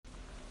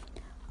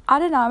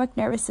Autonomic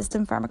nervous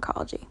system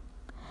pharmacology.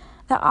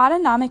 The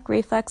autonomic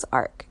reflex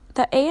arc.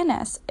 The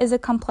ANS is a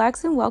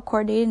complex and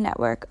well-coordinated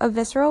network of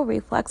visceral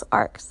reflex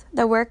arcs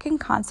that work in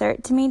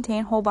concert to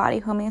maintain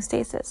whole-body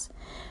homeostasis.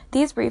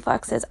 These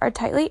reflexes are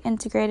tightly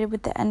integrated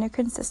with the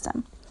endocrine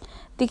system.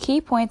 The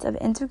key points of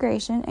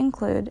integration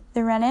include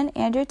the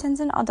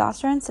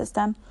renin-angiotensin-aldosterone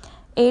system,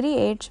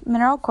 ADH,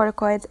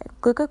 mineralocorticoids,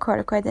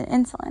 glucocorticoids,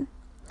 and insulin.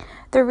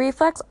 The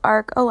reflex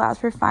arc allows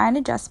for fine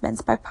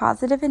adjustments by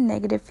positive and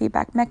negative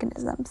feedback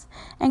mechanisms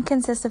and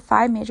consists of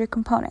 5 major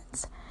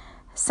components: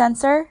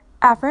 sensor,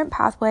 afferent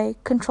pathway,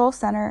 control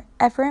center,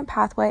 efferent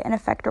pathway, and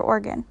effector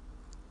organ.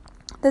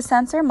 The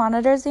sensor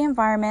monitors the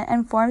environment and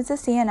informs the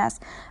CNS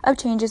of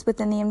changes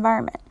within the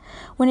environment.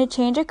 When a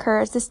change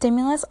occurs, the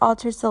stimulus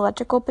alters the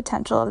electrical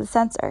potential of the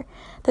sensor.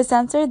 The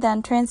sensor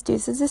then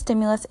transduces the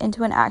stimulus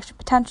into an action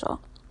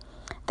potential.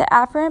 The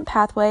afferent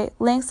pathway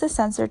links the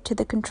sensor to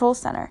the control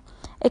center.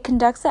 It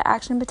conducts the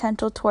action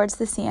potential towards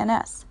the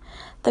CNS.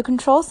 The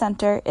control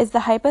center is the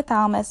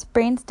hypothalamus,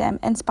 brainstem,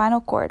 and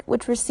spinal cord,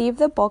 which receive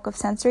the bulk of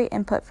sensory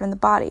input from the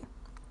body.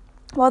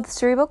 While the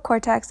cerebral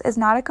cortex is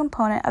not a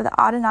component of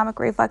the autonomic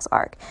reflex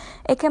arc,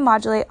 it can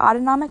modulate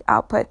autonomic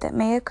output that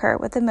may occur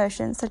with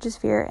emotions such as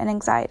fear and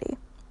anxiety.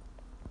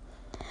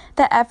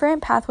 The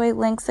efferent pathway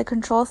links the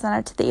control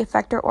center to the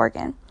effector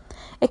organ.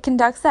 It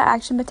conducts the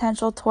action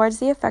potential towards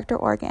the effector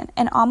organ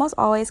and almost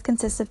always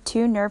consists of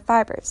 2 nerve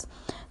fibers,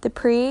 the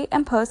pre-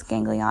 and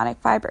postganglionic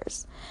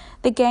fibers.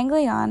 The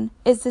ganglion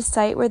is the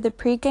site where the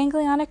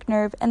preganglionic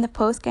nerve and the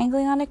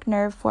postganglionic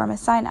nerve form a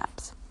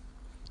synapse.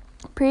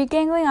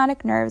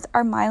 Preganglionic nerves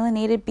are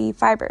myelinated B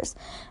fibers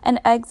and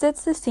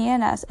exits the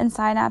CNS and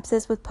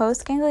synapses with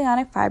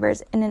postganglionic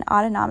fibers in an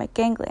autonomic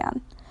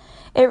ganglion.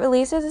 It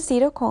releases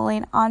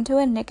acetylcholine onto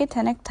a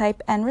nicotinic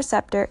type N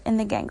receptor in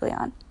the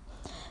ganglion.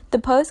 The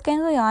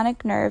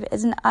postganglionic nerve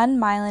is an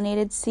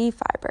unmyelinated C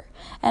fiber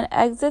and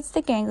exits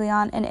the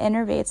ganglion and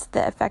innervates the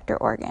effector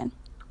organ.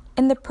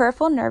 In the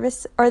peripheral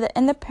nervous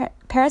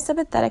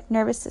parasympathetic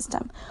nervous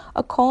system,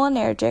 a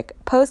cholinergic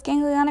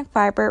postganglionic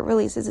fiber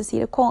releases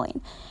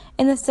acetylcholine.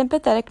 In the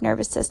sympathetic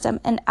nervous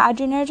system, an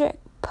adrenergic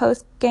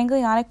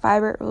postganglionic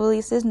fiber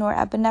releases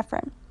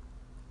norepinephrine.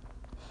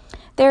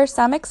 There are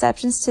some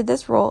exceptions to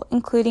this rule,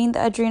 including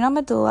the adrenal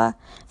medulla,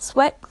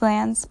 sweat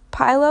glands,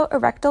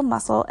 piloerectal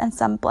muscle, and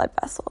some blood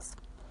vessels.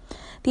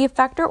 The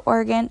effector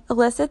organ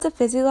elicits a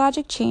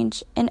physiologic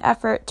change in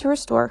effort to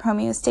restore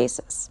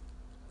homeostasis.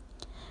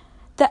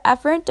 The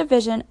efferent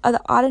division of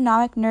the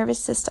autonomic nervous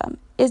system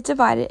is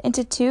divided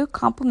into 2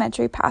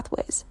 complementary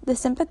pathways, the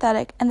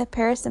sympathetic and the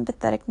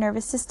parasympathetic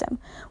nervous system,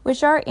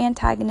 which are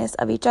antagonists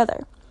of each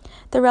other.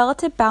 The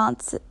relative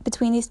balance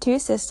between these 2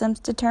 systems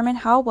determine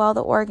how well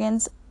the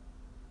organs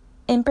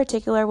in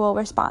particular will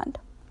respond.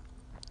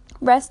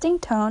 Resting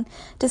tone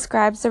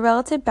describes the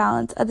relative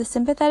balance of the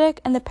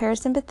sympathetic and the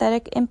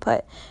parasympathetic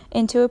input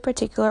into a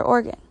particular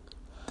organ.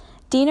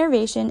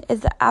 Denervation is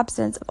the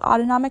absence of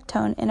autonomic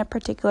tone in a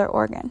particular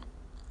organ.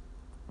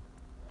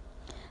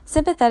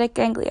 Sympathetic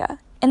ganglia.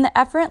 In the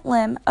efferent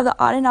limb of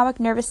the autonomic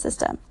nervous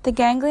system, the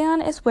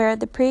ganglion is where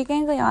the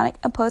preganglionic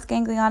and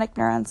postganglionic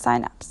neurons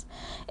synapse.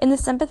 In the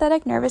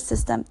sympathetic nervous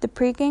system, the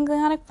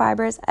preganglionic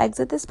fibers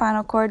exit the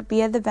spinal cord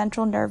via the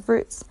ventral nerve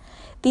roots.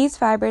 These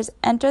fibers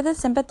enter the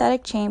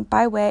sympathetic chain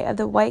by way of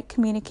the white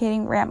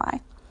communicating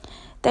rami.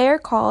 They are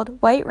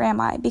called white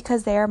rami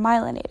because they are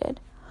myelinated.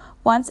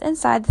 Once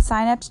inside the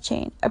synapse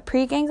chain, a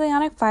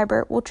preganglionic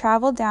fiber will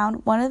travel down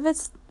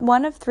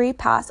one of 3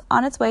 paths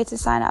on its way to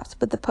synapse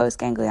with the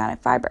postganglionic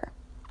fiber.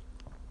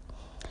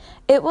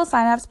 It will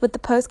synapse with the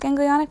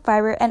postganglionic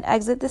fiber and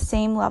exit the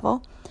same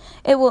level.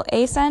 It will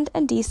ascend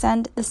and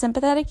descend the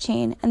sympathetic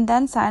chain and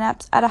then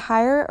synapse at a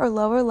higher or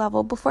lower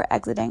level before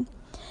exiting.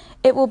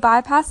 It will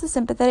bypass the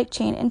sympathetic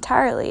chain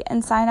entirely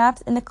and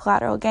synapse in the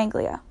collateral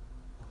ganglia.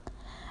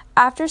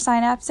 After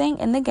synapsing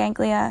in the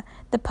ganglia,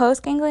 the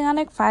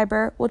postganglionic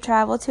fiber will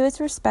travel to its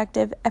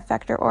respective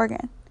effector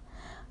organ.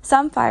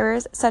 Some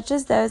fibers, such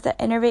as those that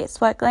innervate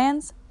sweat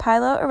glands,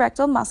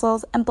 piloerectal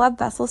muscles, and blood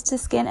vessels to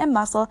skin and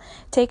muscle,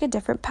 take a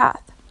different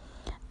path.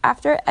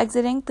 After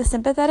exiting the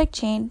sympathetic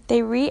chain,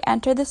 they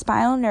re-enter the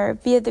spinal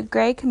nerve via the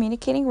gray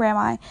communicating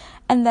rami,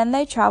 and then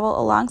they travel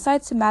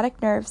alongside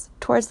somatic nerves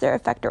towards their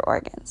effector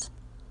organs.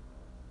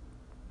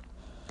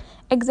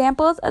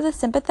 Examples of the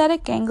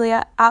sympathetic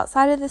ganglia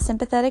outside of the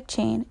sympathetic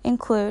chain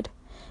include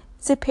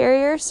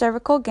superior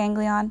cervical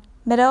ganglion,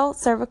 middle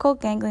cervical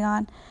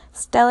ganglion,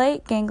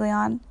 stellate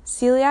ganglion,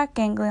 celiac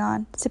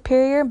ganglion,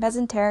 superior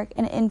mesenteric,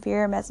 and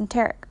inferior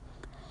mesenteric.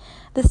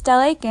 The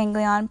stellate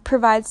ganglion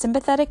provides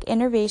sympathetic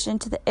innervation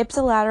to the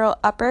ipsilateral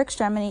upper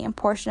extremity and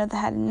portion of the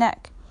head and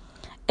neck.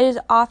 It is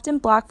often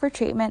blocked for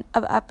treatment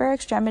of upper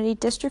extremity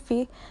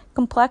dystrophy,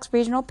 complex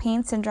regional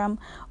pain syndrome,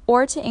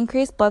 or to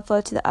increase blood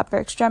flow to the upper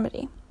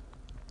extremity.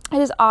 It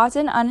is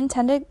often an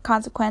unintended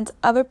consequence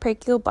of a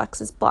brachial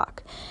plexus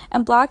block,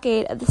 and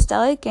blockade of the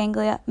stellate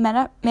ganglia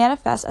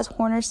manifests as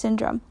Horner's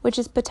syndrome, which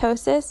is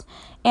ptosis,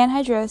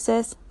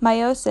 anhidrosis,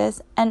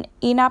 meiosis, and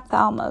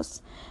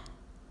enophthalmos.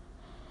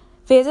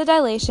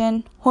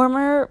 vasodilation,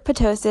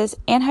 hormone-ptosis,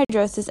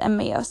 anhidrosis, and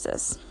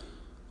meiosis.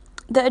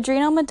 The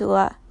adrenal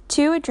medulla.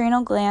 2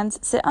 adrenal glands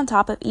sit on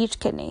top of each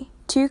kidney.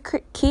 2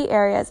 key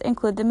areas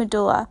include the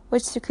medulla,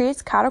 which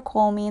secretes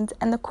catecholamines,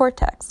 and the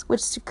cortex,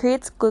 which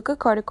secretes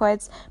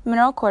glucocorticoids,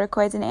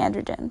 mineralocorticoids, and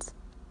androgens.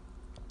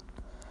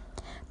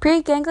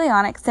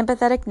 Preganglionic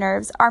sympathetic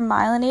nerves are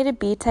myelinated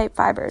B-type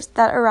fibers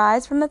that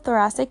arise from the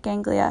thoracic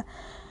ganglia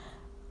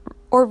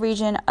or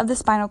region of the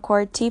spinal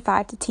cord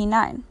T5 to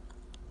T9.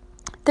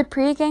 The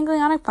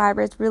preganglionic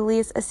fibers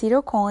release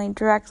acetylcholine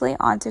directly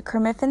onto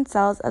chromaffin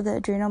cells of the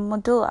adrenal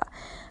medulla.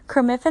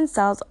 Chromaffin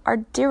cells are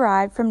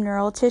derived from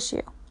neural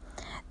tissue.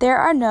 There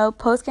are no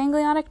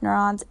postganglionic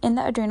neurons in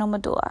the adrenal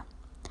medulla.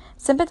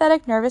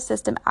 Sympathetic nervous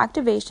system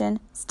activation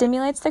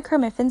stimulates the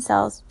chromaffin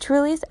cells to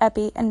release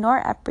epi and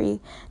norepi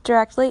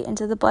directly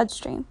into the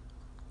bloodstream.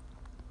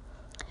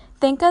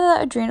 Think of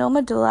the adrenal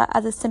medulla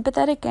as a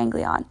sympathetic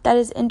ganglion that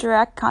is in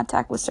direct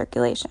contact with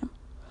circulation.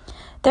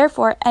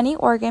 Therefore, any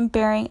organ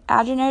bearing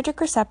adrenergic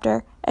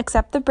receptor,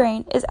 except the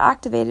brain, is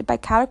activated by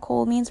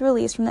catecholamines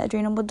released from the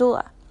adrenal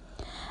medulla.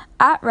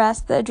 At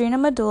rest, the adrenal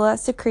medulla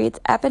secretes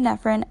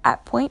epinephrine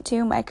at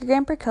 0.2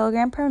 microgram per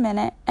kilogram per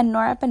minute and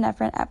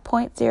norepinephrine at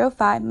 0.05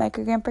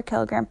 microgram per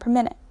kilogram per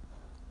minute.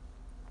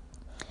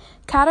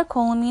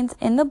 Catecholamines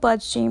in the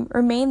bloodstream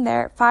remain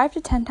there 5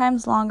 to 10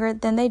 times longer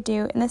than they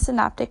do in the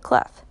synaptic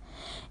cleft.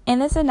 In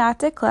the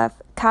synaptic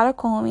cleft,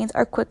 catecholamines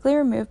are quickly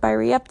removed by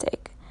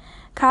reuptake.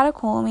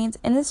 Catecholamines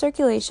in the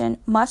circulation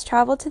must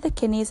travel to the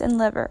kidneys and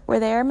liver, where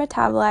they are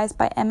metabolized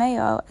by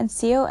MAO and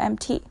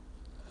COMT.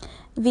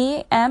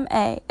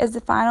 VMA is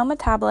the final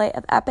metabolite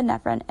of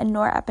epinephrine and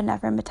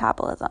norepinephrine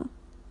metabolism.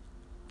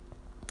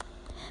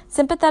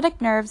 Sympathetic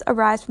nerves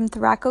arise from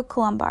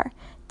thoracocolumbar,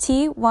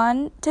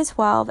 T1 to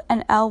 12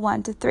 and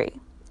L1 to 3.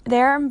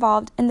 They are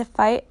involved in the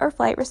fight or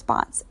flight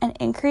response and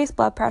increase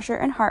blood pressure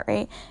and heart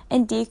rate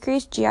and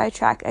decrease GI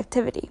tract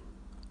activity.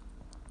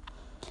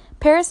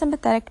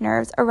 Parasympathetic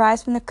nerves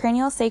arise from the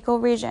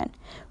craniosacral region,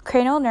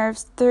 cranial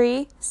nerves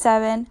 3,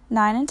 7,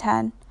 9, and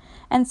 10,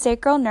 and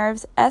sacral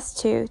nerves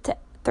S2 to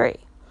 3.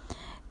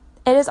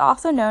 It is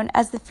also known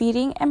as the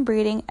feeding and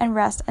breathing and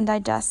rest and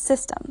digest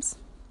systems.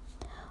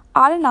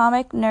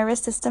 Autonomic nervous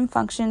system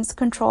functions,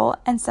 control,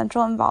 and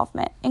central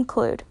involvement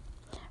include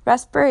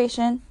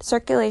respiration,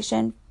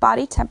 circulation,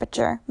 body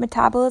temperature,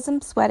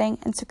 metabolism, sweating,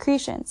 and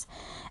secretions.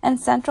 And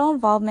central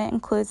involvement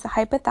includes the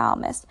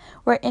hypothalamus,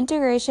 where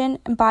integration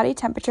and body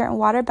temperature and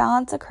water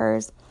balance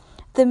occurs,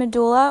 the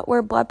medulla,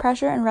 where blood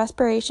pressure and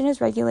respiration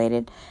is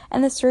regulated,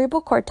 and the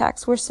cerebral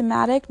cortex, where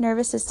somatic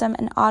nervous system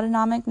and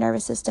autonomic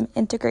nervous system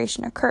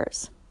integration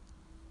occurs.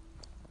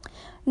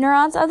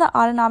 Neurons of the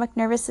autonomic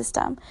nervous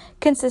system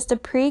consist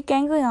of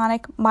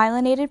preganglionic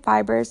myelinated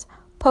fibers,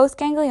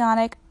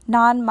 postganglionic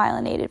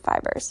non-myelinated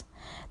fibers.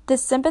 The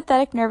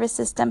sympathetic nervous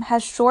system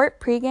has short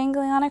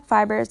preganglionic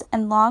fibers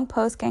and long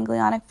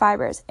postganglionic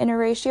fibers in a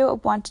ratio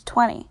of 1 to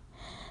 20.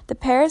 The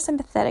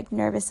parasympathetic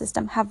nervous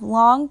system have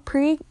long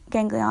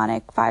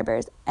preganglionic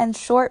fibers and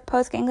short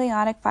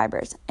postganglionic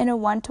fibers in a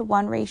 1 to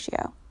 1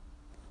 ratio.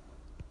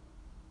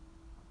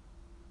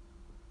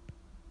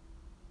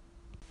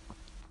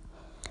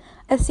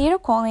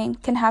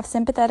 Acetylcholine can have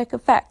sympathetic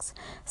effects,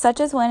 such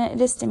as when it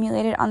is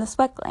stimulated on the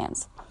sweat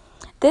glands.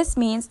 This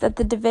means that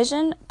the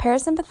division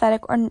parasympathetic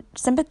or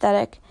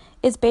sympathetic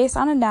is based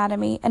on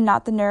anatomy and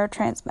not the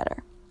neurotransmitter.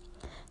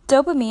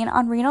 Dopamine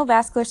on renal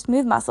vascular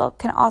smooth muscle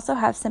can also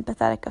have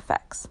sympathetic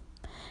effects.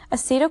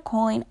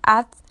 Acetylcholine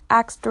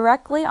acts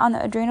directly on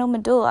the adrenal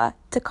medulla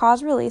to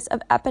cause release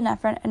of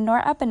epinephrine and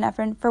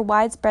norepinephrine for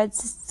widespread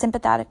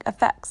sympathetic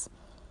effects.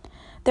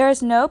 There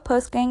is no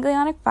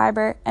postganglionic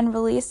fiber, and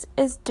release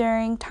is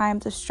during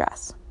times of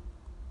stress.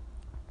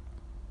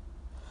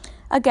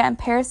 Again,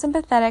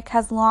 parasympathetic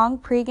has long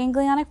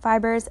preganglionic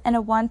fibers in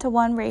a 1 to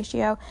 1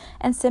 ratio,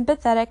 and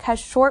sympathetic has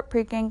short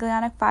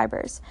preganglionic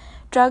fibers.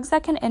 Drugs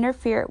that can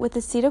interfere with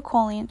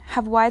acetylcholine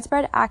have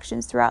widespread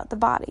actions throughout the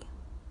body.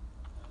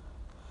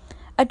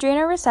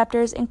 Adrenal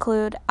receptors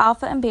include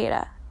alpha and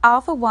beta.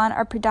 Alpha 1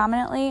 are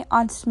predominantly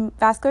on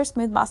vascular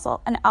smooth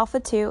muscle, and alpha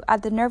 2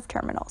 at the nerve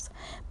terminals.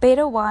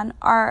 Beta 1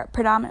 are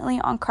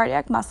predominantly on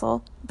cardiac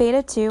muscle,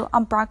 beta 2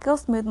 on bronchial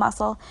smooth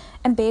muscle,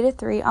 and beta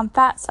 3 on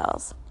fat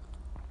cells.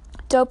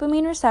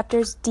 Dopamine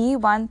receptors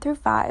D1 through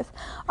 5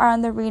 are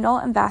on the renal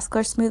and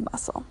vascular smooth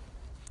muscle.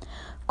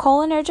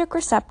 Cholinergic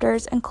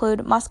receptors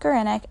include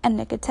muscarinic and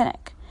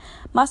nicotinic.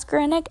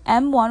 Muscarinic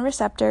M1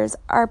 receptors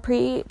are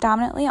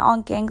predominantly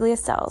on ganglia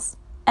cells.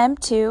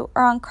 M2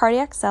 are on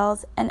cardiac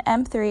cells, and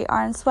M3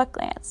 are on sweat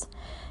glands.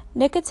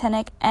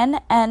 Nicotinic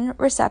NN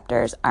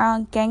receptors are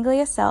on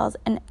ganglia cells,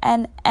 and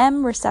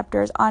NM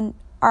receptors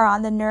are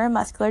on the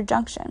neuromuscular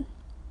junction.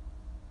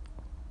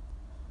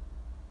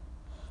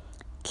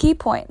 Key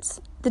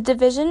points. The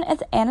division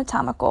is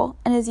anatomical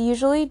and is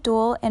usually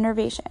dual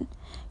innervation,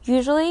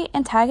 usually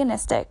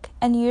antagonistic,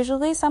 and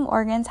usually some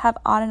organs have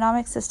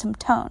autonomic system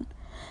tone.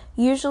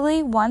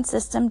 Usually one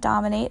system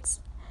dominates.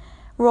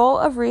 Role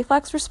of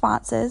reflex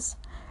responses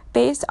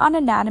based on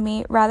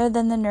anatomy rather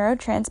than the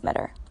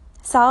neurotransmitter.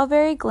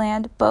 salivary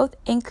gland both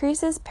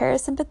increases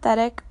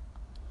parasympathetic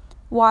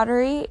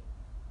watery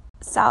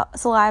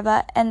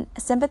saliva, and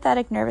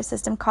sympathetic nervous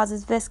system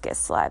causes viscous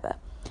saliva.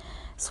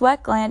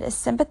 Sweat gland is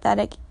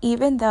sympathetic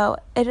even though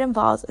it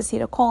involves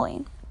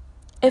acetylcholine.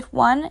 If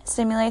one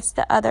stimulates,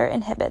 the other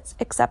inhibits,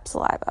 except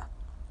saliva.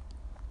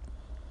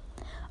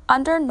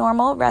 Under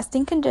normal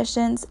resting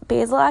conditions,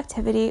 basal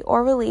activity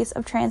or release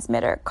of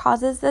transmitter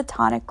causes the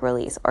tonic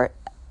release or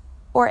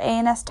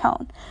ANS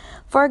tone.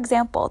 For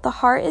example, the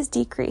heart is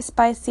decreased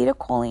by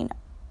acetylcholine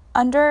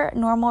under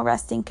normal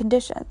resting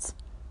conditions.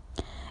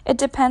 It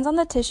depends on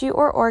the tissue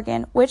or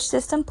organ which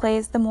system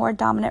plays the more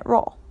dominant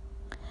role.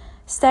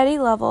 Steady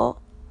level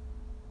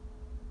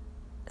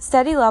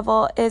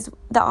is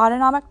the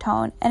autonomic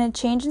tone, and a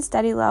change in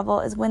steady level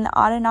is when the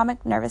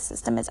autonomic nervous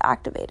system is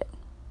activated.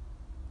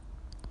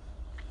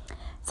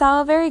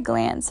 Salivary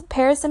glands,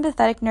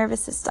 parasympathetic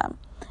nervous system,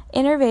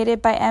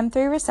 innervated by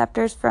M3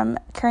 receptors from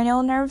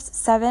cranial nerves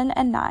 7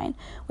 and 9,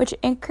 which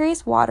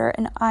increase water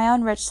and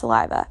ion-rich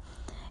saliva,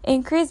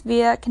 increase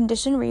via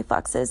conditioned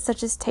reflexes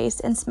such as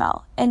taste and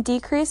smell, and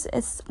decrease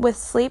with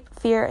sleep,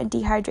 fear, and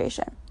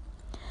dehydration.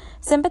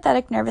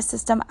 Sympathetic nervous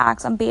system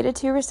acts on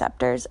beta-2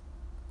 receptors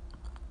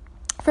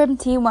from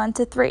T1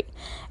 to 3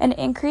 and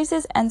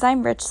increases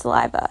enzyme-rich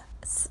saliva,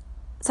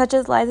 such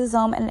as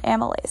lysosome and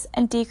amylase,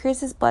 and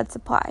decreases blood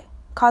supply,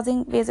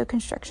 causing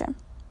vasoconstriction.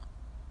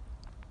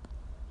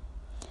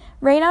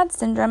 Raynaud's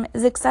syndrome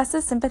is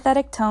excessive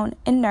sympathetic tone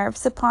in nerves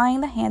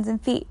supplying the hands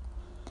and feet.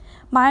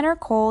 Minor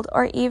cold,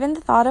 or even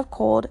the thought of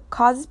cold,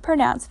 causes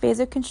pronounced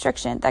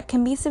vasoconstriction that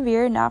can be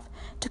severe enough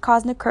to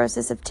cause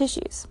necrosis of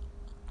tissues.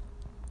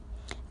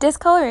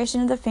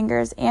 Discoloration of the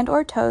fingers and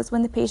or toes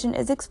when the patient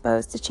is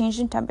exposed to change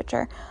in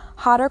temperature,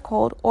 hot or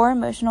cold, or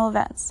emotional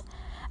events.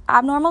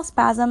 Abnormal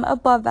spasm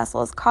of blood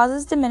vessels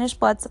causes diminished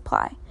blood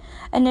supply.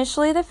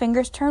 Initially, the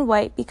fingers turn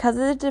white because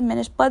of the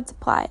diminished blood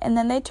supply, and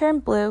then they turn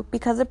blue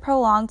because of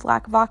prolonged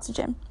lack of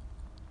oxygen.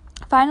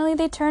 Finally,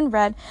 they turn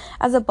red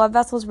as the blood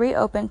vessels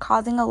reopen,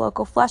 causing a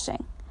local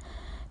flushing.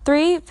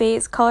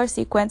 3-phase color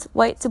sequence,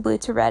 white to blue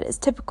to red, is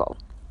typical.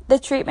 The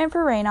treatment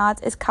for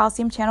Raynaud's is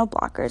calcium channel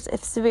blockers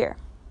if severe.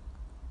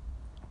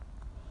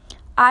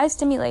 Eye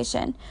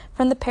stimulation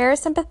from the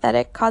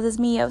parasympathetic causes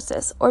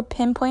miosis, or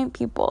pinpoint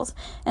pupils,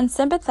 and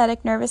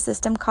sympathetic nervous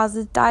system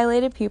causes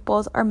dilated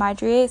pupils, or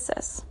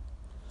mydriasis.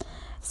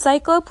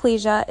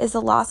 Cycloplegia is the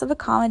loss of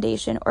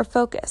accommodation or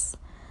focus.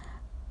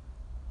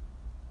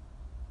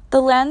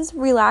 The lens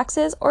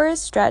relaxes or is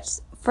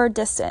stretched for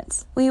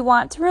distance. We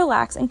want to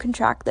relax and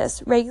contract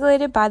this,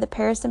 regulated by the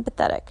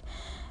parasympathetic.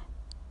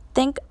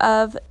 Think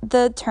of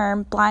the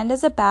term blind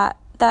as a bat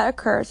that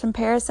occurs from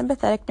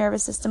parasympathetic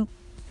nervous system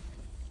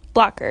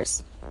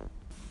blockers.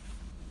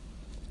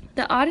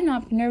 The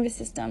autonomic nervous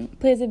system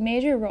plays a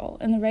major role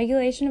in the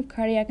regulation of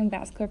cardiac and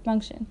vascular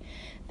function.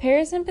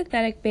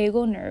 Parasympathetic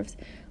vagal nerves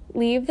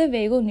leave the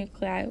vagal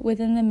nuclei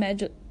within the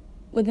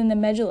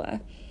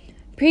medulla,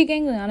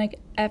 preganglionic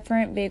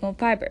efferent vagal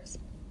fibers.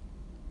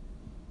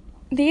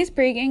 These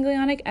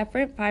preganglionic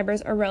efferent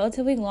fibers are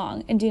relatively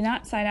long and do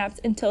not synapse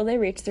until they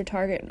reach their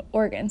target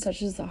organ,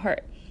 such as the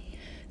heart.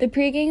 The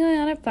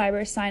preganglionic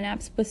fibers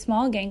synapse with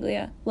small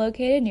ganglia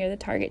located near the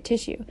target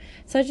tissue,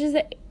 such as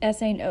the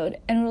SA node,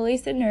 and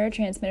release the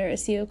neurotransmitter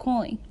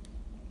acetylcholine,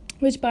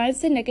 which binds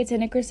to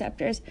nicotinic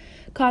receptors,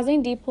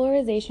 causing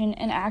depolarization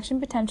and action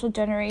potential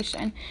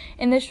generation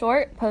in the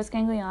short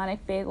postganglionic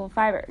vagal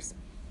fibers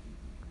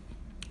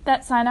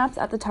that synapse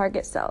at the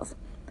target cells.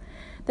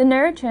 The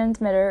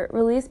neurotransmitter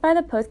released by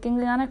the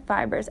postganglionic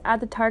fibers at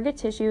the target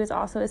tissue is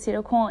also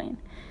acetylcholine.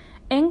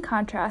 In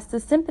contrast, the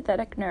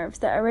sympathetic nerves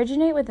that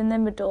originate within the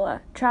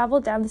medulla travel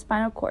down the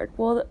spinal cord,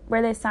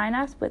 where they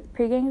synapse with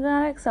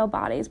preganglionic cell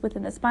bodies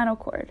within the spinal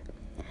cord.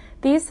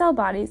 These cell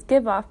bodies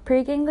give off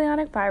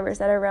preganglionic fibers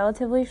that are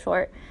relatively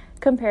short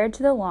compared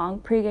to the long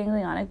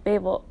preganglionic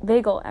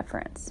vagal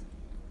efferents.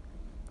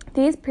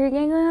 These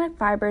preganglionic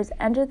fibers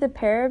enter the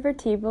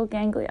paravertebral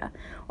ganglia,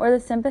 or the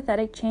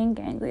sympathetic chain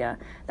ganglia,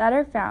 that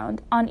are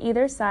found on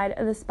either side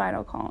of the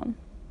spinal column.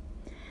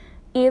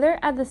 Either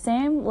at the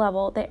same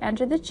level they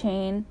enter the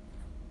chain,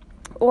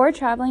 or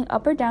traveling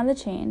up or down the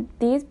chain,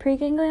 these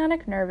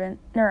preganglionic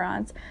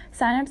neurons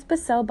synapse with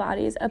cell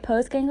bodies of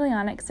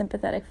postganglionic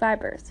sympathetic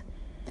fibers.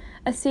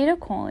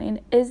 Acetylcholine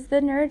is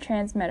the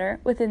neurotransmitter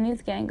within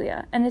these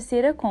ganglia, and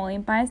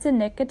acetylcholine binds to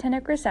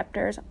nicotinic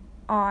receptors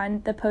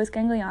on the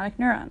postganglionic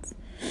neurons.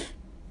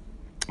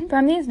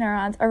 From these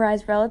neurons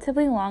arise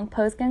relatively long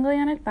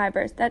postganglionic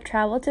fibers that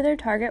travel to their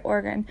target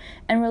organ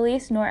and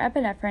release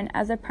norepinephrine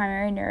as a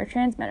primary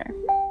neurotransmitter.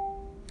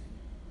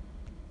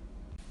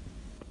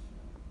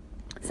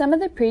 Some of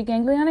the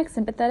preganglionic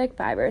sympathetic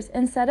fibers,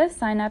 instead of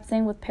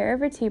synapsing with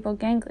paravertebral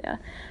ganglia,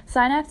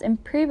 synapse in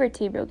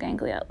prevertebral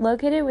ganglia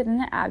located within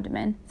the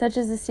abdomen, such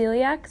as the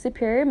celiac,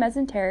 superior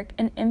mesenteric,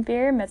 and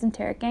inferior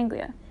mesenteric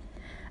ganglia.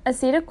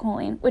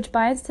 Acetylcholine, which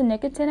binds to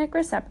nicotinic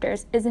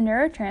receptors, is a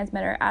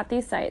neurotransmitter at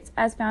these sites,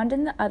 as found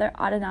in the other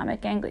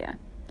autonomic ganglia.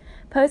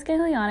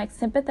 Postganglionic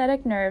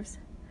sympathetic nerves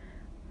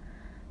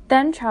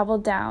then travel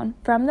down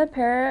from the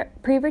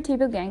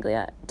prevertebral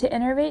ganglia to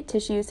innervate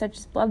tissues such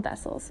as blood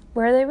vessels,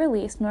 where they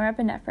release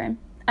norepinephrine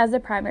as the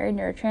primary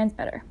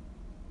neurotransmitter.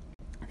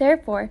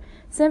 Therefore,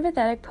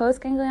 sympathetic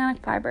postganglionic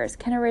fibers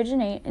can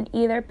originate in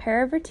either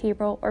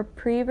paravertebral or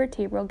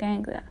prevertebral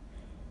ganglia.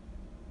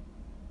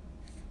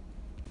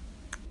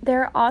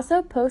 There are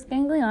also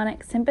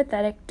postganglionic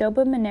sympathetic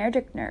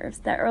dopaminergic nerves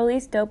that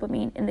release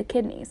dopamine in the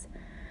kidneys.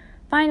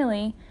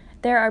 Finally,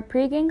 there are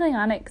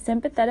preganglionic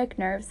sympathetic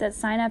nerves that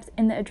synapse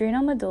in the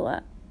adrenal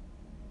medulla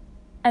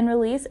and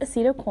release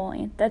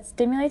acetylcholine that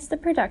stimulates the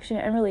production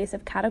and release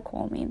of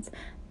catecholamines,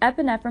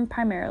 epinephrine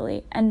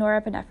primarily, and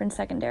norepinephrine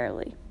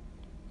secondarily.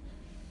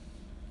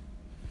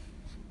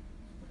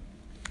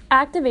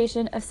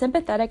 Activation of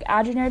sympathetic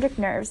adrenergic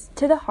nerves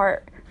to the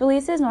heart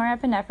releases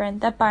norepinephrine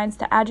that binds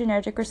to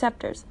adrenergic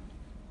receptors,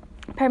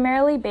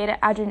 primarily beta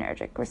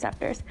adrenergic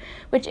receptors,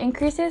 which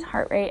increases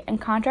heart rate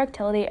and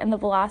contractility and the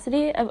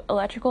velocity of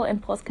electrical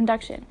impulse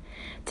conduction.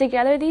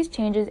 Together, these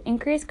changes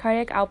increase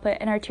cardiac output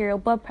and arterial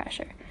blood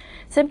pressure.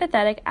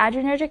 Sympathetic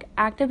adrenergic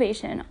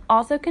activation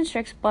also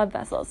constricts blood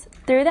vessels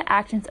through the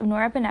actions of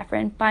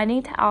norepinephrine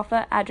binding to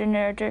alpha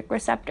adrenergic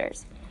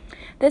receptors.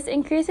 This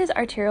increases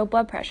arterial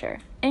blood pressure.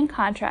 In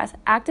contrast,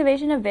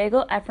 activation of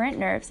vagal efferent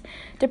nerves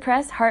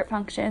depress heart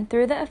function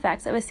through the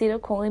effects of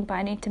acetylcholine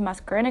binding to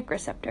muscarinic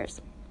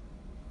receptors.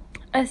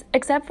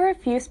 Except for a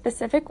few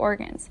specific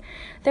organs,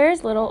 there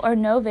is little or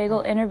no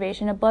vagal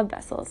innervation of blood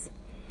vessels.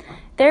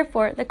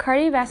 Therefore, the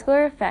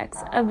cardiovascular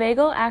effects of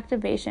vagal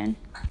activation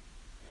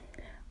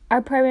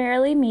are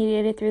primarily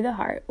mediated through the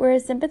heart,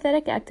 whereas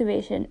sympathetic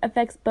activation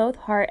affects both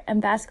heart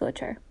and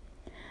vasculature.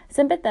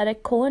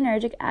 Sympathetic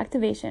cholinergic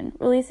activation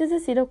releases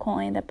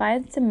acetylcholine that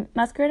binds to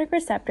muscarinic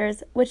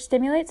receptors, which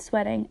stimulates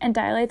sweating and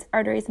dilates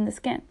arteries in the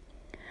skin.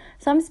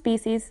 Some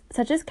species,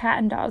 such as cat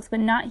and dogs but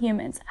not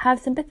humans, have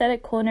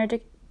sympathetic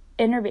cholinergic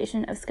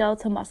innervation of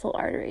skeletal muscle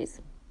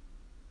arteries.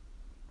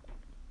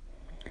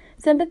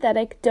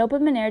 Sympathetic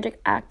dopaminergic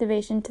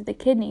activation to the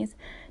kidneys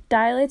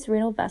dilates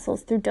renal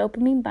vessels through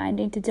dopamine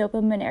binding to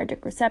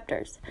dopaminergic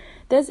receptors.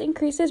 This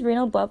increases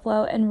renal blood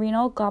flow and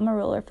renal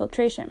glomerular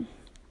filtration.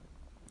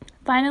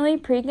 Finally,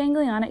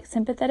 preganglionic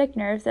sympathetic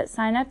nerves that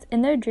synapse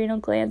in the adrenal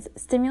glands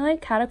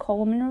stimulate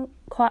catecholamine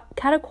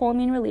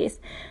release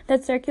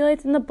that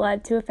circulates in the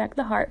blood to affect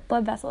the heart,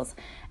 blood vessels,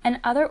 and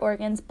other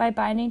organs by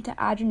binding to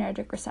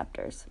adrenergic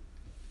receptors.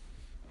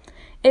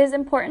 It is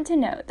important to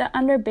note that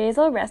under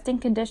basal resting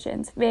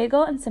conditions,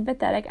 vagal and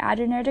sympathetic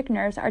adrenergic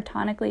nerves are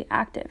tonically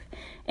active.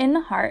 In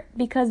the heart,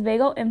 because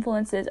vagal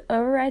influences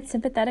override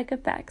sympathetic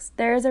effects,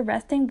 there is a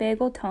resting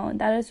vagal tone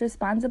that is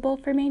responsible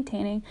for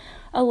maintaining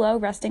a low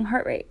resting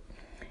heart rate.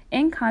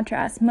 In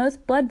contrast,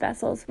 most blood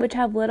vessels, which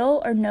have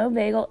little or no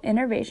vagal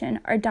innervation,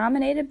 are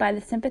dominated by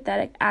the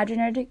sympathetic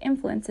adrenergic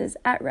influences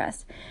at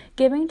rest,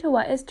 giving to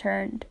what is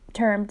termed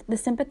the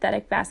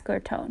sympathetic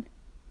vascular tone.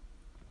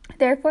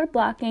 Therefore,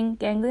 blocking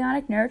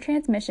ganglionic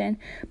neurotransmission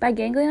by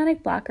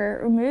ganglionic blocker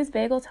removes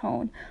vagal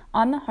tone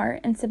on the heart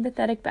and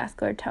sympathetic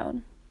vascular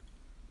tone.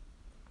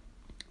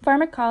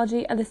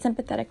 Pharmacology of the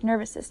sympathetic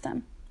nervous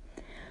system.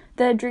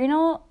 The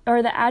adrenal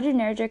or the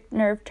adrenergic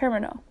nerve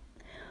terminal.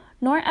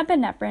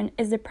 Norepinephrine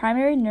is the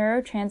primary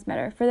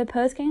neurotransmitter for the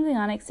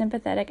postganglionic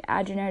sympathetic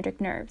adrenergic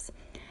nerves.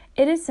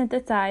 It is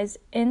synthesized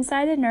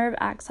inside the nerve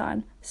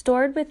axon,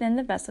 stored within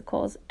the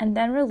vesicles, and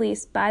then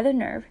released by the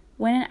nerve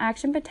when an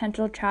action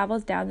potential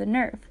travels down the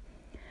nerve.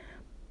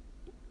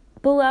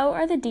 Below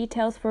are the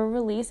details for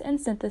release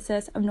and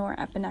synthesis of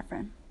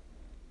norepinephrine.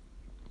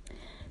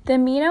 The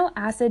amino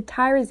acid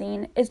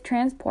tyrosine is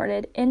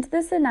transported into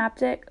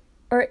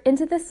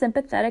the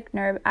sympathetic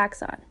nerve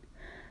axon.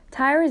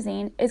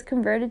 Tyrosine is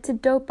converted to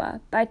DOPA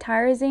by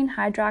tyrosine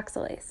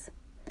hydroxylase,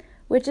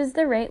 which is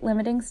the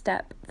rate-limiting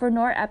step for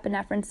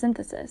norepinephrine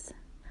synthesis.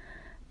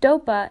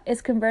 DOPA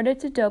is converted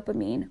to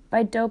dopamine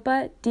by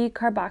DOPA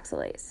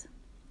decarboxylase.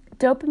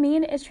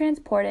 Dopamine is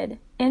transported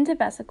into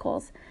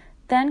vesicles,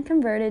 then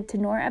converted to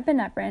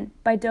norepinephrine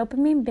by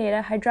dopamine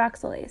beta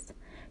hydroxylase,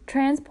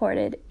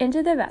 transported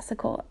into the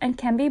vesicle, and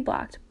can be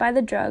blocked by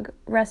the drug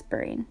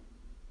reserpine.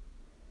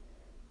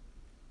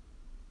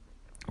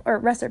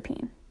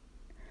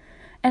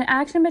 An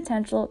action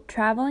potential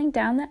traveling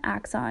down the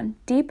axon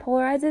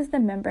depolarizes the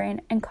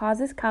membrane and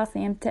causes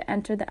calcium to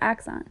enter the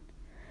axon.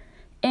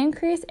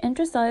 Increased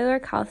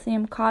intracellular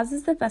calcium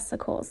causes the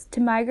vesicles to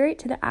migrate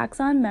to the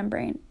axon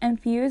membrane and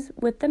fuse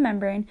with the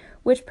membrane,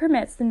 which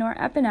permits the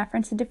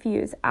norepinephrine to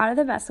diffuse out of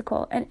the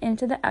vesicle and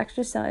into the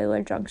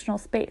extracellular junctional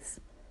space.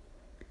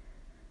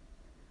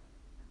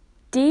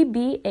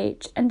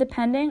 DBH, and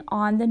depending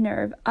on the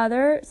nerve,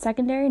 other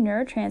secondary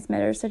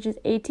neurotransmitters such as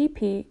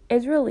ATP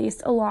is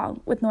released along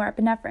with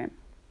norepinephrine.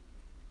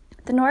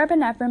 The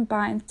norepinephrine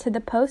binds to the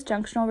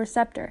postjunctional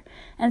receptor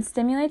and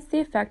stimulates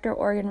the effector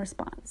organ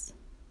response.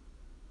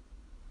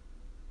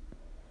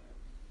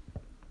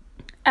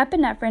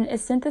 Epinephrine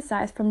is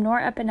synthesized from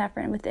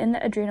norepinephrine within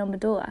the adrenal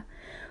medulla,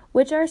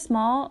 which are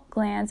small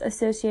glands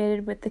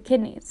associated with the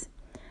kidneys.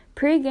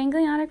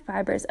 Preganglionic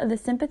fibers of the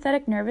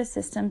sympathetic nervous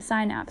system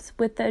synapse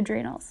with the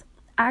adrenals.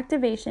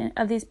 activation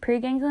of these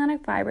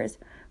preganglionic fibers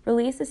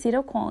release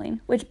acetylcholine,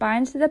 which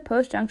binds to the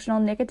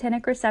postjunctional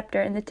nicotinic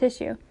receptor in the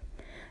tissue.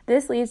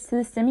 This leads to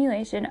the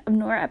stimulation of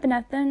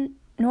norepinephrine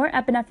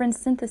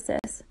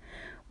synthesis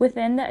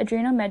within the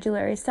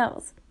adrenomedullary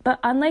cells. But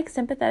unlike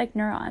sympathetic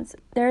neurons,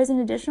 there is an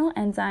additional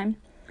enzyme,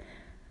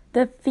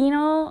 the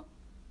phenylalanine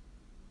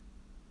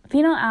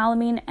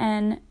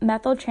N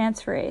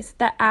methyltransferase,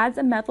 that adds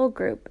a methyl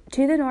group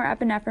to the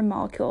norepinephrine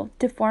molecule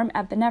to form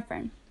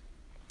epinephrine.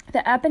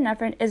 The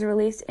epinephrine is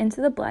released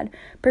into the blood,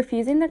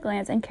 perfusing the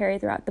glands and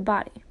carried throughout the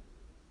body.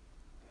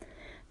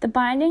 The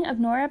binding of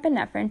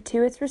norepinephrine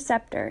to its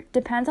receptor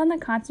depends on the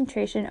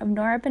concentration of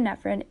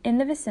norepinephrine in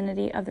the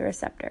vicinity of the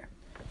receptor.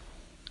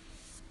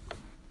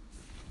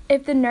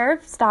 If the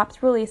nerve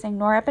stops releasing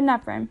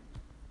norepinephrine,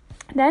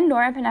 then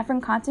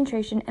norepinephrine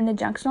concentration in the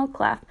junctional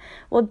cleft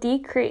will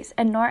decrease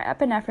and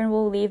norepinephrine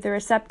will leave the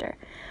receptor.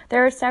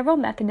 There are several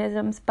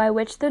mechanisms by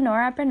which the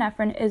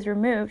norepinephrine is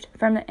removed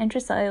from the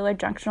intracellular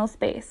junctional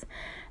space,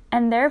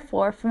 and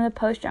therefore from the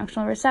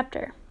postjunctional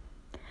receptor.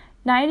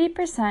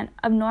 90%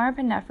 of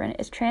norepinephrine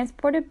is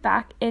transported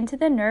back into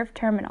the nerve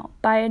terminal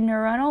by a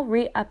neuronal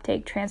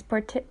reuptake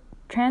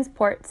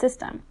transport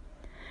system.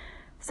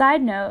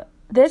 Side note,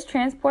 this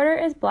transporter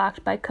is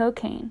blocked by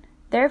cocaine.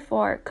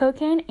 Therefore,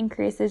 cocaine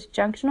increases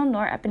junctional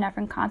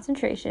norepinephrine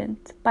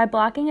concentrations by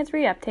blocking its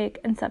reuptake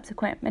and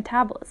subsequent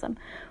metabolism,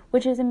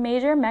 which is a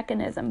major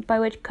mechanism by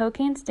which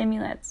cocaine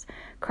stimulates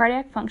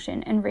cardiac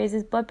function and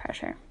raises blood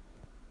pressure.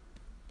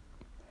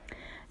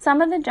 Some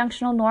of the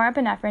junctional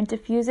norepinephrine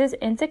diffuses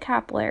into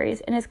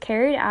capillaries and is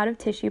carried out of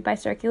tissue by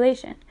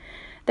circulation.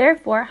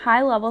 Therefore,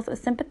 high levels of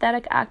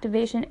sympathetic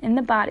activation in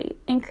the body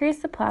increase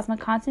the plasma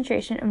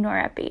concentration of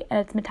norepi and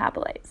its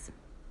metabolites.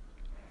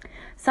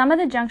 Some of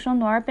the junctional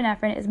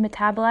norepinephrine is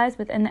metabolized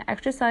within the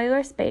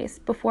extracellular space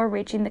before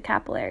reaching the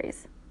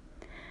capillaries.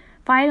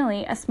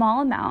 Finally, a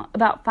small amount,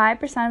 about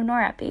 5% of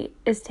norepi,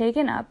 is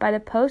taken up by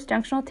the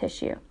postjunctional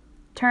tissue,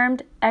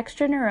 termed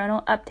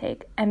extraneuronal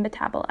uptake, and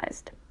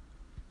metabolized.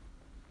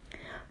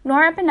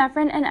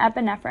 Norepinephrine and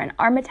epinephrine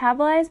are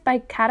metabolized by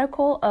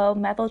catechol-O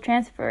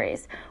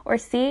methyltransferase, or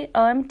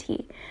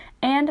COMT,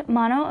 and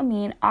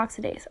monoamine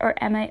oxidase, or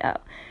MAO.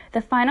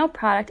 The final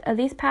product of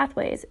these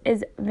pathways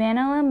is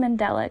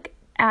vanillamindelic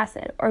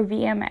acid, or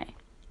VMA.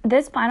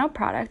 This final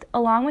product,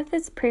 along with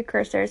its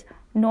precursors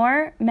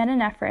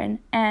normetanephrine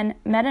and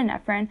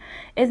metanephrine,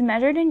 is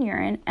measured in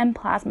urine and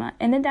plasma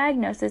in the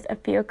diagnosis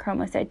of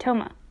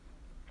pheochromocytoma,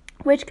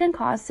 which can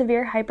cause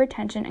severe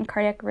hypertension and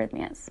cardiac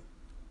arrhythmias.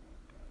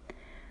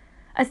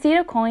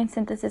 Acetylcholine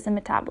synthesis and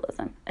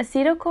metabolism.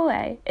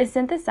 Acetyl-CoA is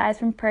synthesized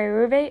from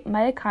pyruvate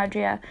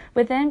mitochondria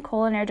within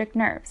cholinergic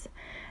nerves.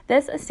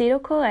 This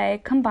acetyl-CoA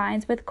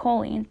combines with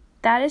choline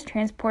that is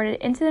transported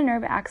into the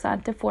nerve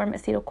axon to form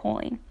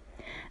acetylcholine.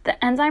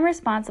 The enzyme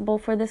responsible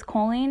for this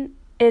choline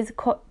is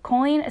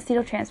choline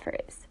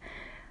acetyltransferase.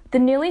 The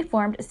newly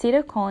formed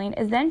acetylcholine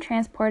is then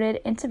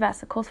transported into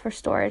vesicles for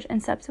storage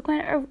and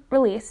subsequent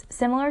release,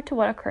 similar to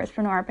what occurs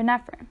for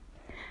norepinephrine.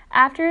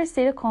 After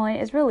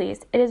acetylcholine is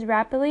released, it is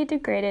rapidly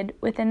degraded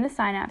within the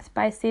synapse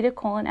by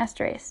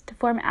acetylcholinesterase to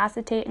form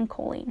acetate and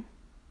choline.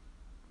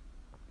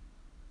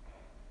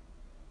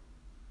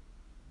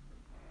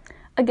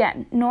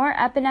 Again,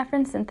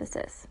 norepinephrine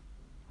synthesis.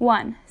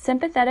 1.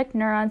 Sympathetic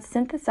neurons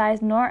synthesize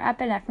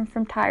norepinephrine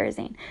from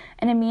tyrosine,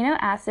 an amino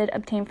acid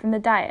obtained from the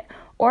diet,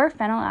 or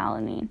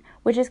phenylalanine,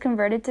 which is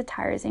converted to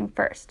tyrosine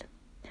first.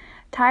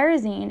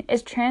 Tyrosine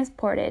is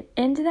transported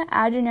into the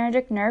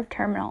adrenergic nerve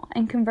terminal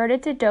and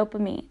converted to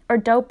dopamine, or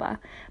DOPA,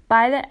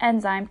 by the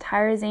enzyme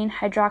tyrosine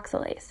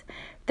hydroxylase.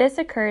 This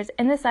occurs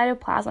in the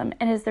cytoplasm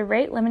and is the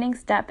rate-limiting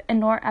step in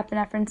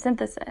norepinephrine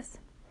synthesis.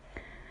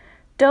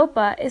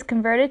 DOPA is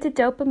converted to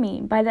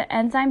dopamine by the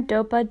enzyme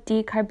DOPA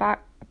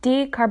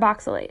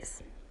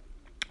decarboxylase.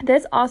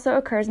 This also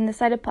occurs in the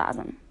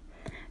cytoplasm.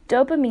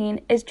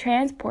 Dopamine is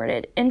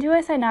transported into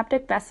a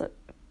synaptic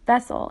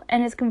vessel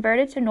and is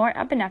converted to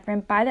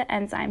norepinephrine by the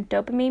enzyme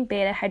dopamine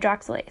beta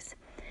hydroxylase.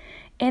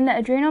 In the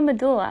adrenal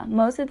medulla,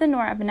 most of the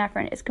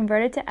norepinephrine is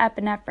converted to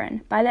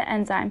epinephrine by the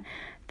enzyme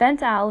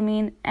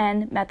phenethylamine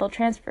N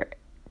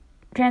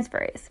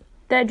methyltransferase.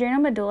 The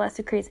adrenal medulla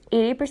secretes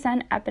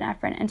 80%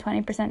 epinephrine and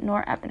 20%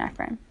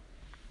 norepinephrine.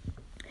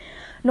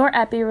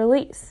 Norepi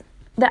release.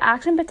 The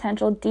action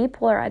potential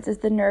depolarizes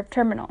the nerve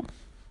terminal.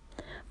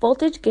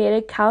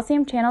 Voltage-gated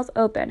calcium channels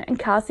open and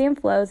calcium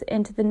flows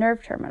into the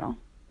nerve terminal.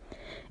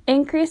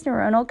 Increased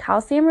neuronal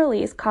calcium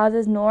release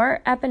causes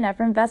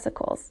norepinephrine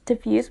vesicles to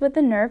fuse with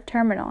the nerve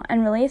terminal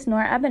and release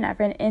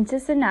norepinephrine into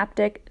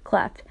synaptic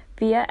cleft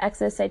via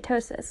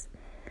exocytosis.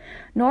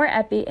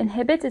 Norepi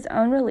inhibits its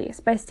own release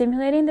by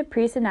stimulating the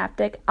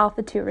presynaptic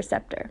alpha-2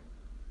 receptor.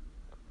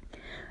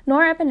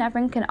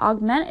 Norepinephrine can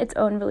augment its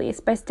own release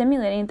by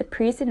stimulating the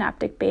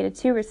presynaptic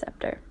beta-2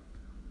 receptor.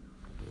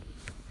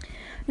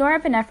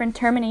 Norepinephrine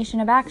termination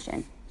of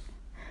action.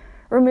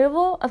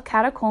 Removal of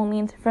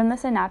catecholamines from the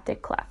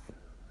synaptic cleft.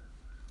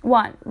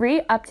 1.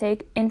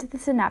 Reuptake into the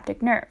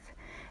synaptic nerve.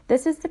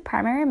 This is the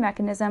primary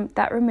mechanism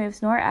that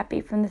removes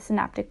norepi from the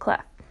synaptic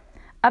cleft.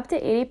 Up to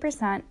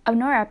 80% of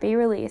norepi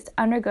released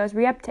undergoes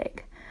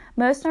reuptake.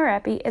 Most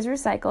norepi is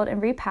recycled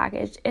and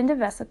repackaged into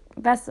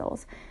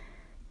vessels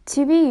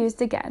to be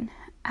used again.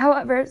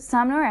 However,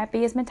 some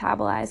norepi is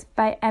metabolized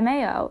by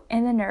MAO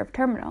in the nerve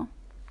terminal.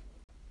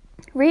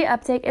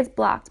 Reuptake is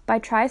blocked by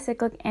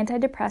tricyclic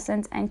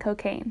antidepressants and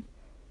cocaine.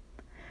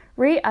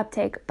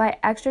 Reuptake by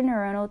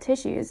extraneuronal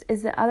tissues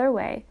is the other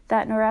way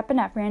that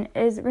norepinephrine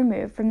is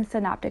removed from the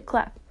synaptic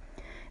cleft.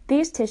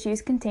 These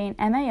tissues contain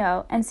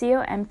MAO and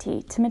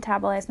COMT to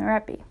metabolize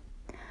norepi.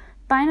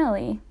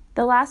 Finally,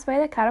 the last way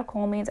that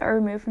catecholamines are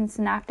removed from the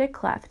synaptic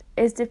cleft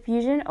is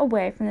diffusion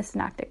away from the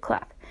synaptic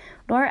cleft.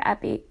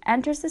 Norepi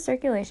enters the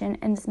circulation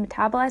and is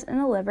metabolized in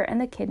the liver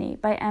and the kidney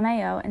by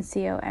MAO and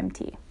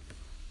COMT.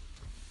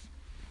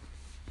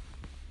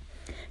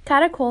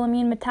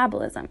 Catecholamine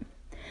metabolism.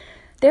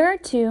 There are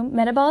two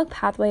metabolic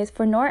pathways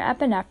for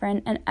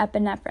norepinephrine and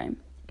epinephrine: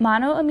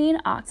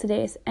 monoamine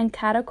oxidase and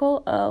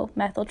catechol-O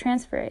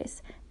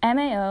methyltransferase,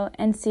 MAO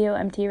and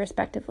COMT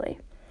respectively.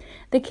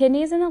 The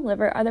kidneys and the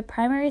liver are the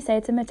primary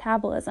sites of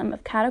metabolism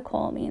of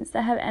catecholamines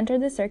that have entered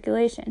the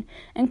circulation,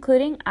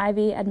 including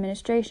IV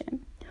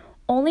administration.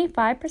 Only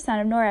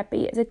 5% of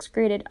norepi is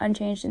excreted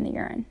unchanged in the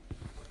urine.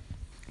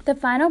 The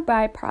final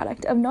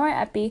byproduct of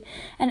norepi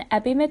and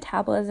epi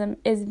metabolism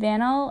is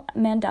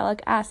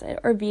vanil-mandelic acid,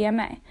 or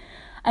VMA.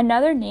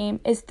 Another name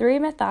is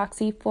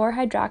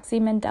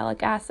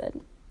 3-methoxy-4-hydroxymandelic acid.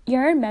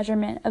 Urine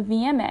measurement of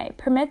VMA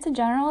permits a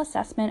general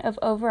assessment of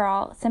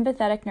overall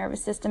sympathetic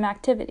nervous system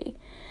activity.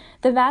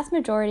 The vast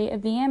majority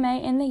of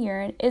VMA in the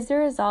urine is the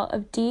result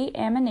of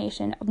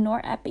deamination of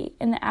norepi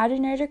in the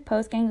adrenergic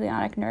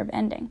postganglionic nerve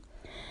ending.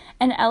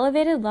 An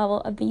elevated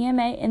level of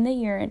VMA in the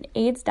urine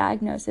aids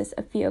diagnosis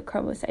of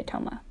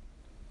pheochromocytoma.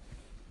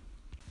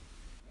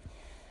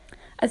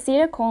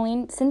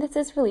 Acetylcholine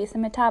synthesis, release,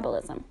 and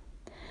metabolism.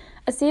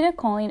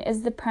 Acetylcholine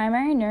is the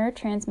primary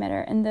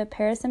neurotransmitter in the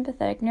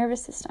parasympathetic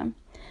nervous system.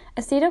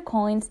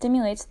 Acetylcholine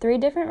stimulates 3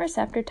 different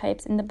receptor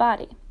types in the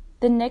body: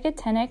 the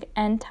nicotinic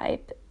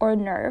N-type, or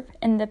nerve,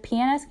 in the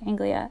PNS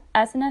ganglia,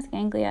 SNS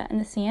ganglia, and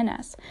the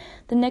CNS,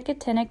 the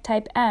nicotinic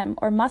type M,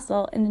 or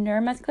muscle, in the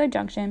neuromuscular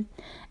junction,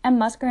 and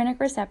muscarinic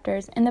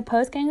receptors in the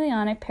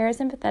postganglionic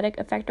parasympathetic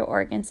effector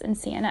organs and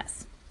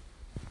CNS.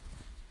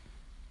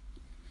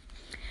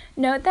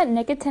 Note that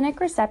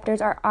nicotinic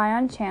receptors are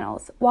ion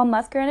channels, while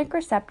muscarinic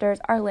receptors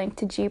are linked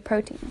to G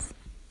proteins.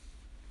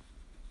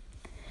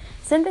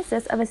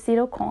 Synthesis of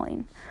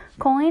acetylcholine.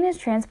 Choline is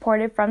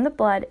transported from the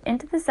blood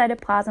into the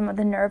cytoplasm of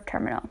the nerve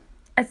terminal.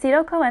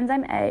 Acetyl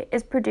coenzyme A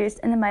is produced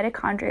in the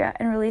mitochondria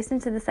and released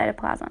into the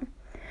cytoplasm.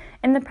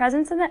 In the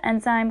presence of the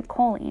enzyme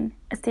choline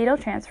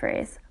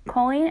acetyltransferase,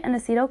 choline and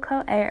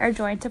acetyl-CoA are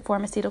joined to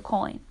form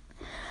acetylcholine.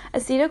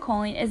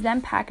 Acetylcholine is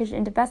then packaged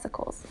into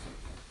vesicles.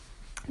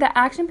 The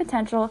action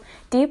potential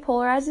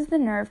depolarizes the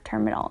nerve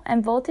terminal,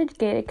 and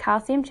voltage-gated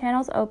calcium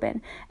channels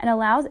open and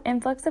allows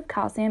influx of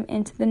calcium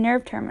into the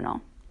nerve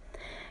terminal.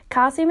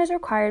 Calcium is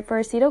required for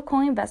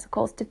acetylcholine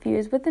vesicles to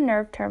fuse with the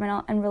nerve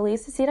terminal and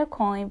release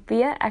acetylcholine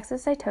via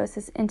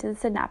exocytosis into the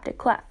synaptic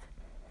cleft.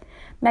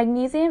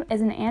 Magnesium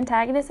is an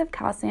antagonist of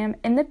calcium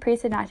in the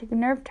presynaptic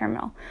nerve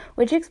terminal,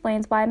 which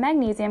explains why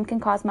magnesium can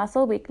cause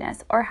muscle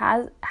weakness or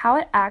how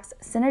it acts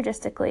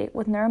synergistically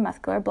with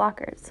neuromuscular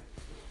blockers.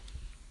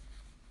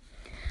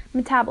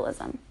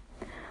 Metabolism.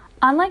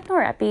 Unlike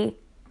norepi,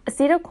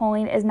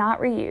 acetylcholine is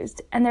not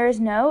reused, and there is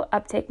no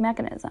uptake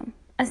mechanism.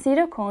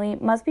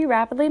 Acetylcholine must be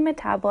rapidly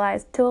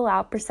metabolized to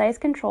allow precise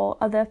control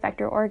of the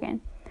effector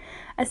organ.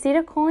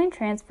 Acetylcholine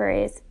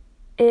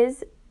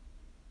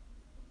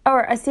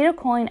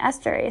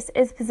esterase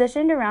is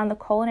positioned around the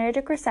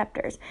cholinergic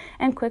receptors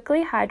and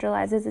quickly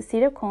hydrolyzes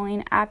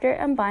acetylcholine after it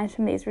unbinds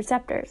from these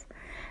receptors.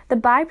 The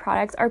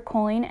byproducts are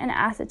choline and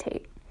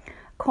acetate.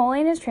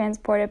 Choline is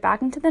transported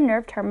back into the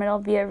nerve terminal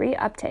via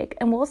reuptake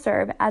and will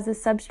serve as a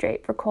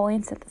substrate for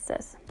choline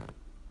synthesis.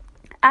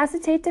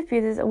 Acetate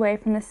diffuses away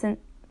from the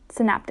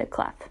synaptic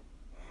cleft.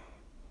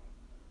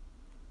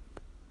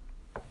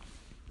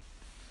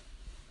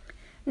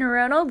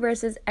 Neuronal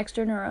versus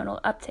extraneuronal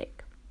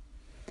uptake.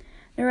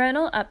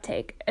 Neuronal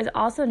uptake is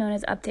also known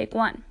as uptake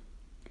 1.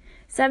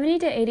 70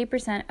 to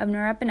 80% of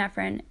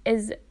norepinephrine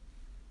is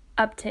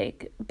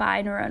uptake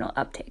by neuronal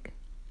uptake.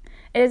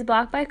 It is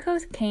blocked by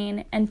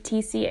cocaine and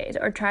TCAs,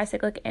 or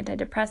tricyclic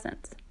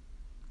antidepressants.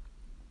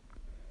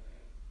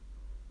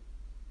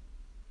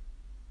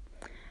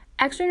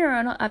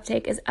 Extraneuronal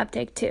uptake is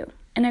uptake 2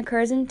 and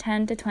occurs in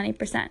 10 to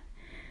 20%.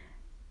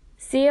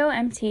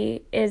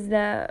 COMT is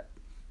the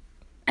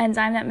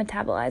enzyme that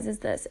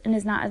metabolizes this and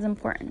is not as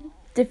important.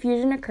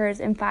 Diffusion occurs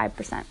in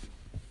 5%.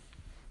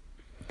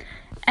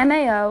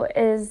 MAO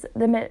is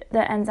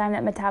the enzyme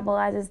that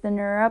metabolizes the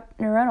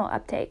neuronal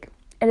uptake.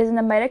 It is in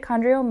the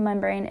mitochondrial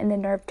membrane in the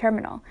nerve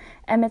terminal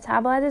and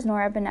metabolizes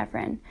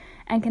norepinephrine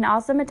and can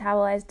also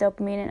metabolize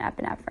dopamine and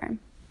epinephrine.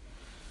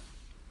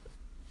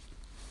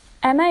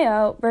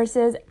 MAO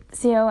versus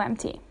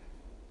COMT.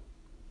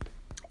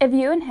 If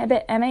you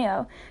inhibit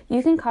MAO,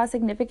 you can cause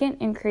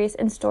significant increase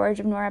in storage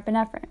of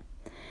norepinephrine.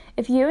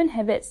 If you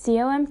inhibit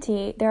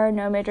COMT, there are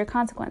no major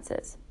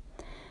consequences.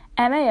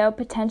 MAO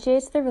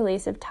potentiates the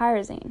release of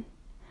tyrosine.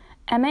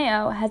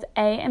 MAO has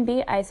A and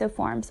B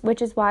isoforms,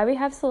 which is why we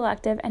have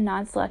selective and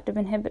non-selective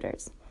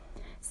inhibitors.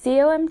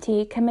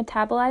 COMT can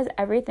metabolize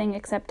everything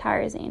except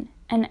tyrosine,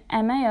 and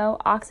MAO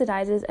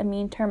oxidizes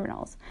amine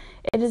terminals.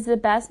 It is the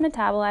best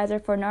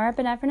metabolizer for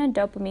norepinephrine and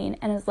dopamine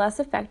and is less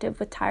effective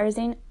with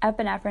tyrosine,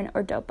 epinephrine,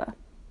 or DOPA.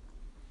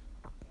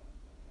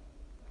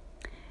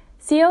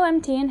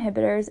 COMT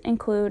inhibitors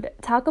include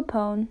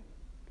talcopone,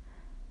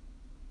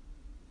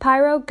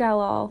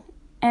 pyrogalol,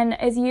 and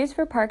is used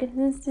for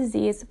Parkinson's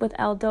disease with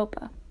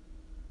L-DOPA.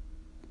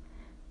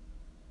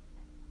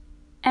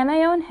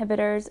 MAO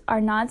inhibitors are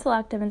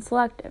non-selective and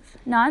selective.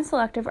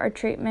 Non-selective are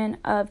treatment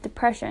of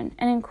depression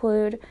and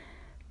include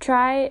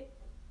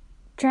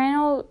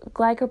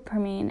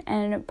tranylglycopramine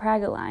and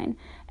praguline,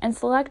 and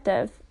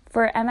selective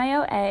for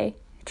MAOA,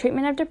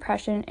 treatment of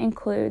depression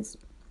includes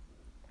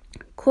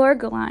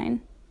chlorgaline,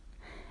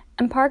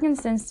 and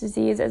Parkinson's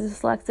disease as a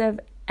selective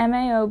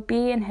MAOB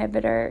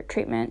inhibitor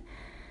treatment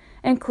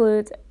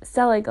includes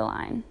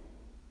selegaline.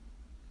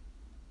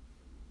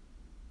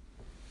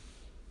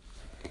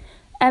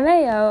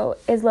 MAO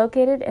is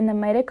located in the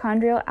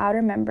mitochondrial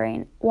outer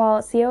membrane,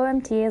 while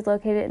COMT is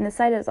located in the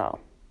cytosol.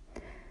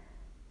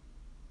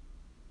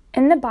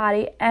 In the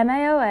body,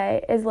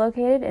 MAOA is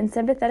located in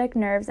sympathetic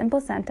nerves and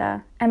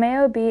placenta,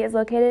 MAOB is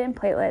located in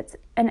platelets,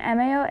 and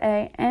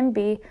MAOA and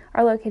B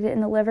are located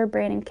in the liver,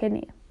 brain, and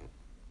kidney.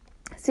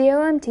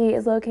 COMT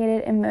is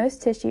located in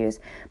most tissues,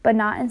 but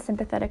not in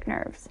sympathetic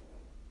nerves.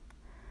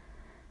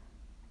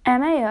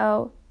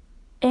 MAO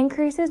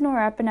increases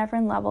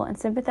norepinephrine level in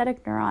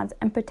sympathetic neurons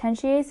and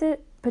potentiates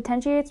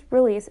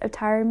release of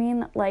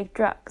tyramine-like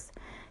drugs.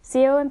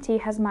 COMT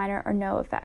has minor or no effect.